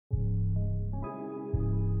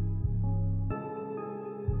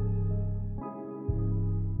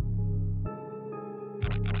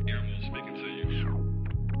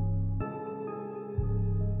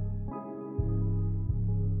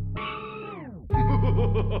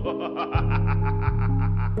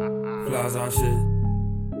Flyzaimusic shit.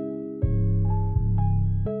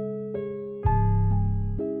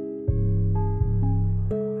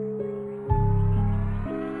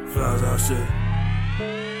 Flyzaimusic shit.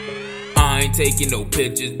 I ain't taking no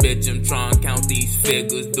pictures, bitch, I'm trying to count these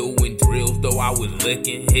figures. Doing drills, though I was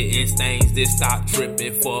licking, hitting stains, this stop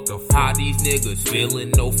tripping. Fuck how these niggas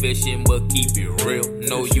feeling, no fishing, but keep it real.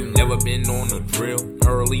 No, you never been on a drill,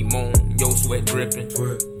 early morning, yo sweat dripping.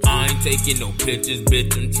 I ain't taking no pictures,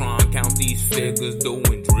 bitch, I'm trying to count these figures.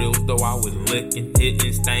 Doing drills, though I was licking,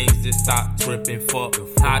 hitting stains, this stop tripping. Fuck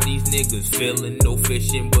how these niggas feeling, no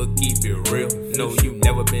fishing, but keep it real. No, you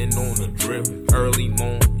never been on a drill, early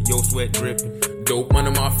morning, yo sweat dripping. Dope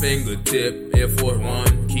under my fingertip, Air Force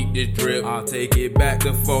One, keep this drip. I'll take it back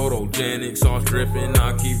to photogenic, sauce dripping.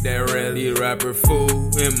 I keep that rally rapper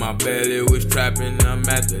food in my belly, was trapping. I'm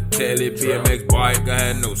at the telly, BMX bike, I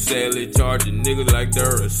had no celly, charging niggas like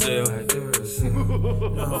Duracell.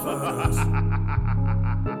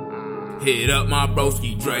 Hit up my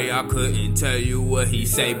broski Dre, I couldn't tell you what he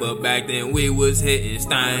say, but back then we was hitting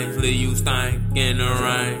stains, leave you stank in the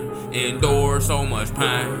rain. Endure so much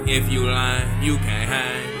pain, if you lying, you can't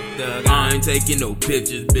hang. I ain't taking no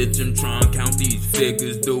pictures, bitch, I'm trying to count these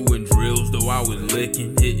figures. Doing drills, though I was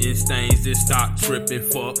licking, hitting stains, this stop tripping.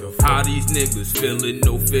 Fuck how these niggas feeling,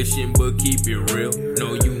 no fishing, but keep it real.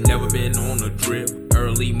 No, you never been on a drill,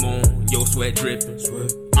 early morning, yo sweat dripping.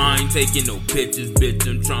 I ain't taking no pictures, bitch,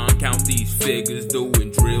 I'm trying to count these figures.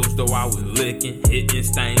 Doing drills, though I was licking, hitting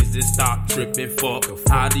stains, this stop tripping. Fuck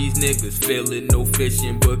how these niggas feeling, no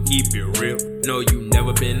fishing, but keep it real. No, you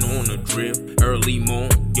never been on a drill, early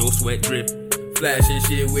morning, yo sweat dripping. Flashing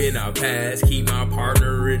shit when I pass, keep my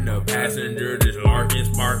partner in the passenger, just larking,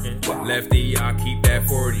 sparking. Lefty, I keep that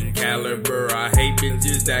 40 caliber, I hate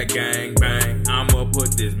bitches that gang bang. I'ma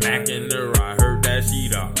put this Mac in her, I heard that she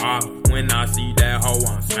the op. When I see that hoe,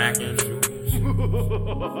 I'm smacking.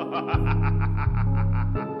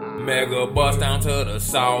 Mega bust down to the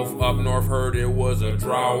south, up north heard it was a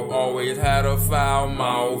drought. Always had a foul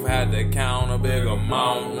mouth, had to count a big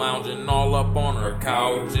amount. Lounging all up on her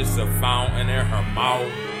couch, it's a fountain in her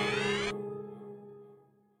mouth.